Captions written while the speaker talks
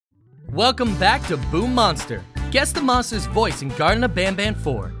Welcome back to Boom Monster. Guess the monster's voice in Garten of Banan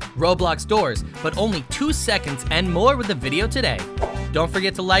 4. Roblox doors, but only 2 seconds and more with the video today. Don't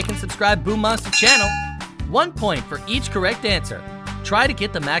forget to like and subscribe Boom Monster channel. 1 point for each correct answer. Try to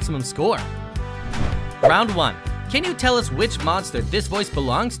get the maximum score. Round 1. Can you tell us which monster this voice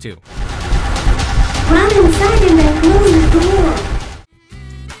belongs to? Run inside and then close the door.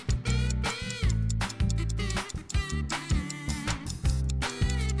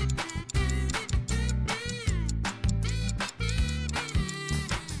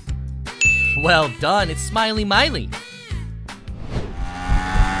 Well done, it's Smiley Miley.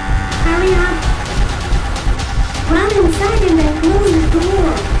 Hurry up. Run inside and then close the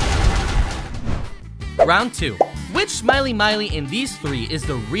door. Round 2. Which Smiley Miley in these 3 is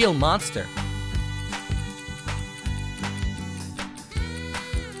the real monster?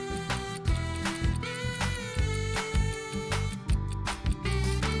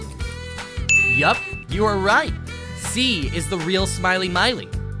 Yup, you are right. C is the real Smiley Miley.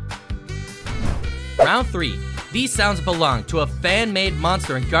 Round 3. These sounds belong to a fan-made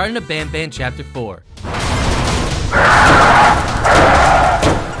monster in Garten of Banan Chapter 4.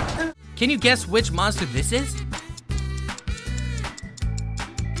 Can you guess which monster this is?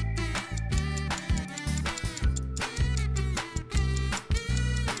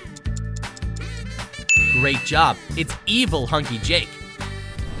 Great job. It's evil Hunky Jake.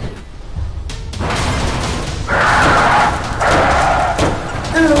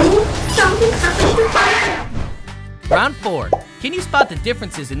 Oh, something happened to her. Round 4. Can you spot the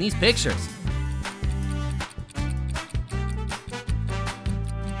differences in these pictures?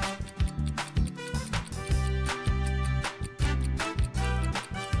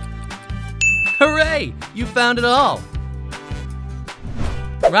 Hooray! You found it all!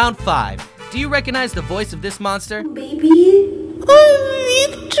 Round 5. Do you recognize the voice of this monster? Baby, I'm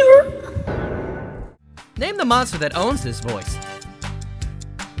Victor. Name the monster that owns this voice.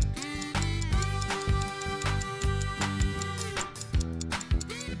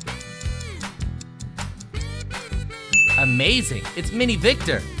 Amazing! It's Mini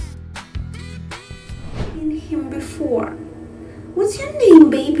Victor. Seen him before. What's your name,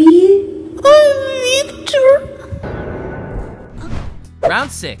 baby? I'm Victor.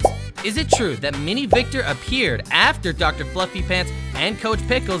 Round 6. Is it true that Mini Victor appeared after Dr. Fluffy Pants and Coach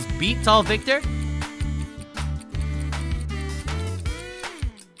Pickles beat Tall Victor?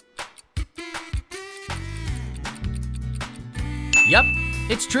 Yup,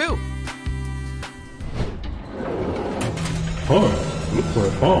 it's true. Hi, look what I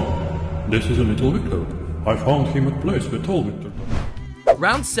found. This is a little Victor. I found him at place with Tall Victor.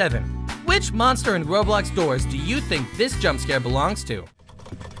 Round 7. Which monster in Roblox doors do you think this jump scare belongs to?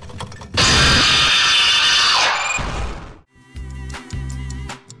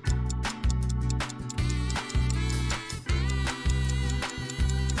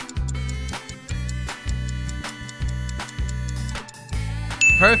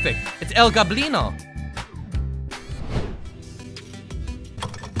 Perfect, it's El Goblino.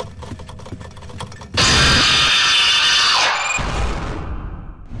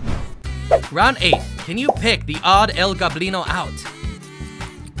 Round 8. Can you pick the odd El Goblino out?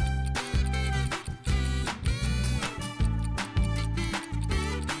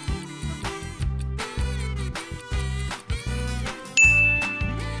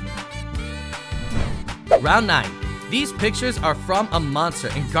 Round 9. These pictures are from a monster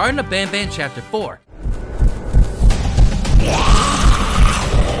in Garten of Banan Chapter 4.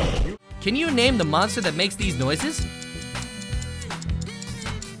 Can you name the monster that makes these noises?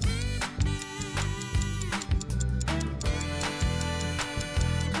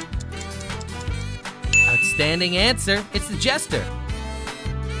 Outstanding answer, it's the Jester.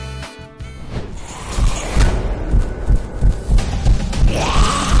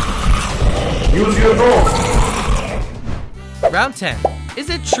 Use your door! Round 10. Is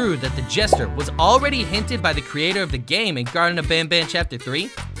it true that the Jester was already hinted by the creator of the game in Garten of Banan Chapter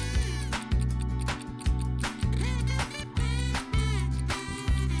 3?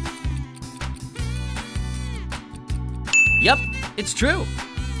 Yup, it's true.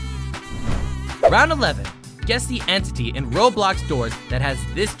 Round 11. Guess the entity in Roblox doors that has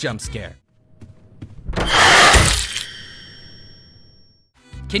this jump scare.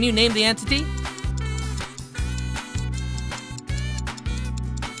 Can you name the entity?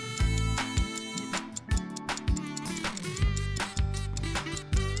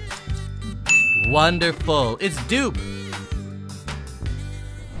 Wonderful, it's Dupe.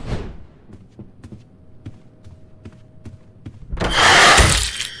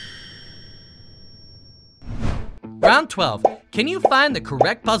 Round 12. Can you find the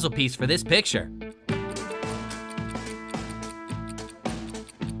correct puzzle piece for this picture?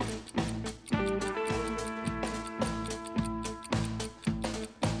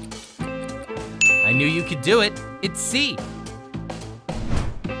 I knew you could do it. It's C.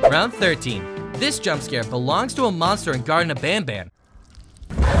 Round 13. This jump scare belongs to a monster in Garten of Banan.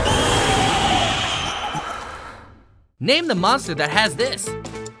 Name the monster that has this.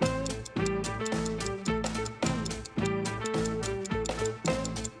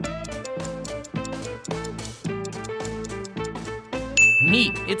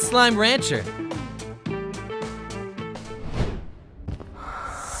 Neat, it's Slime Rancher.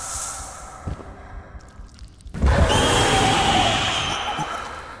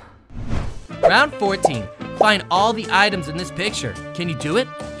 Round 14. Find all the items in this picture. Can you do it?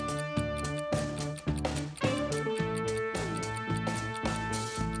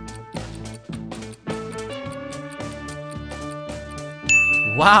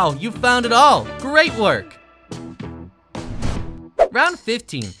 Wow, you found it all. Great work. Round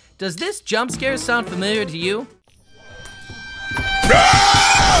 15. Does this jump scare sound familiar to you?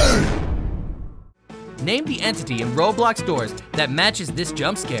 Name the entity in Roblox doors that matches this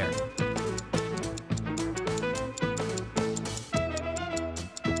jump scare.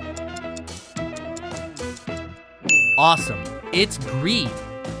 Awesome, it's greed.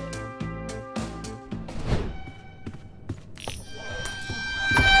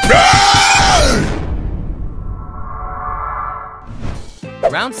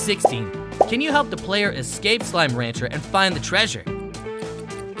 Round 16. Can you help the player escape Slime Rancher and find the treasure?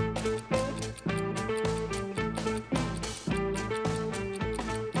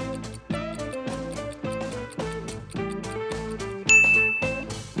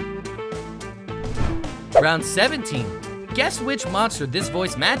 Round 17. Guess which monster this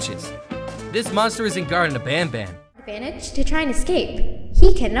voice matches. This monster is in Garten of Banan. Advantage to try and escape.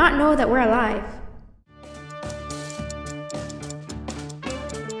 He cannot know that we're alive.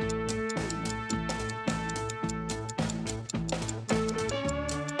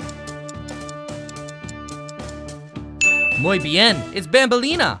 Muy bien, it's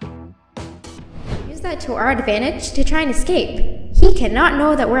Bambalina. Use that to our advantage to try and escape. He cannot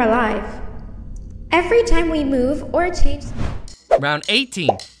know that we're alive. Every time we move or change... Round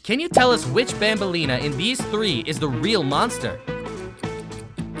 18. Can you tell us which Bambalina in these three is the real monster?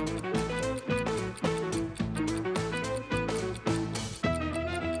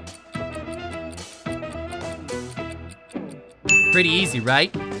 Pretty easy,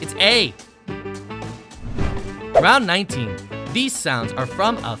 right? It's A. Round 19. These sounds are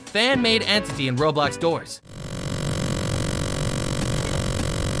from a fan-made entity in Roblox doors.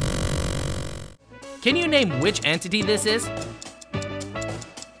 Can you name which entity this is?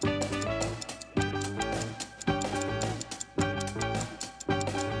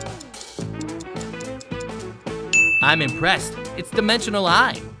 I'm impressed. It's Dimensional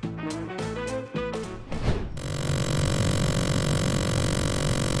Eye.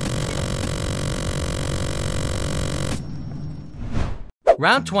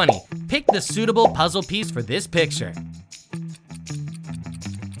 Round 20. Pick the suitable puzzle piece for this picture.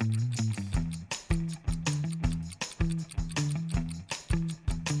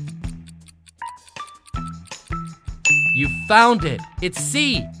 You found it! It's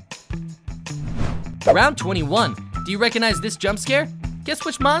C! Round 21. Do you recognize this jump scare? Guess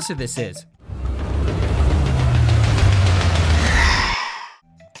which monster this is?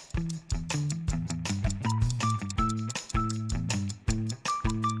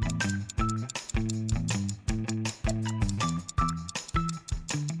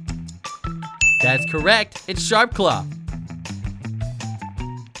 That's correct, it's Sharpclaw.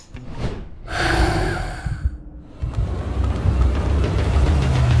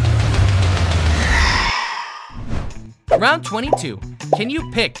 Round 22. Can you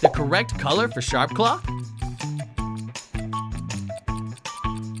pick the correct color for Sharpclaw?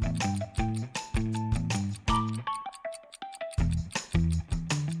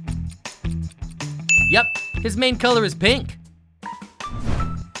 Yep, his main color is pink.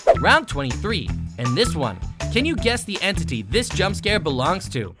 Round 23. And this one. Can you guess the entity this jump scare belongs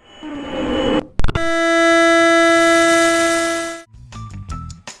to?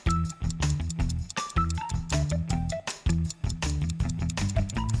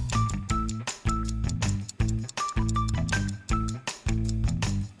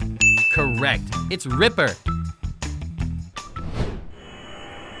 Correct, it's Ripper.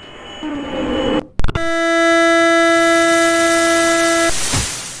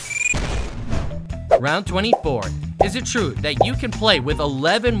 Round 24. Is it true that you can play with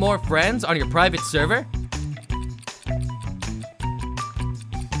 11 more friends on your private server?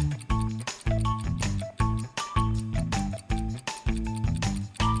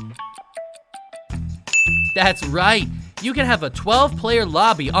 That's right, you can have a 12-player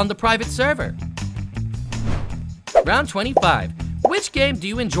lobby on the private server. Round 25. Which game do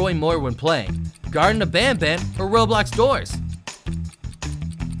you enjoy more when playing? Garten of Banan or Roblox Doors?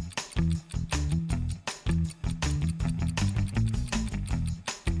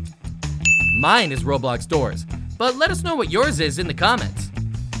 Mine is Roblox Doors, but let us know what yours is in the comments.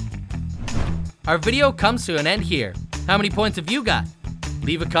 Our video comes to an end here. How many points have you got?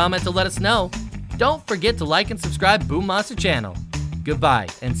 Leave a comment to let us know. Don't forget to like and subscribe Boom Monster channel. Goodbye,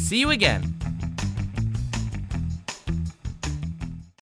 and see you again.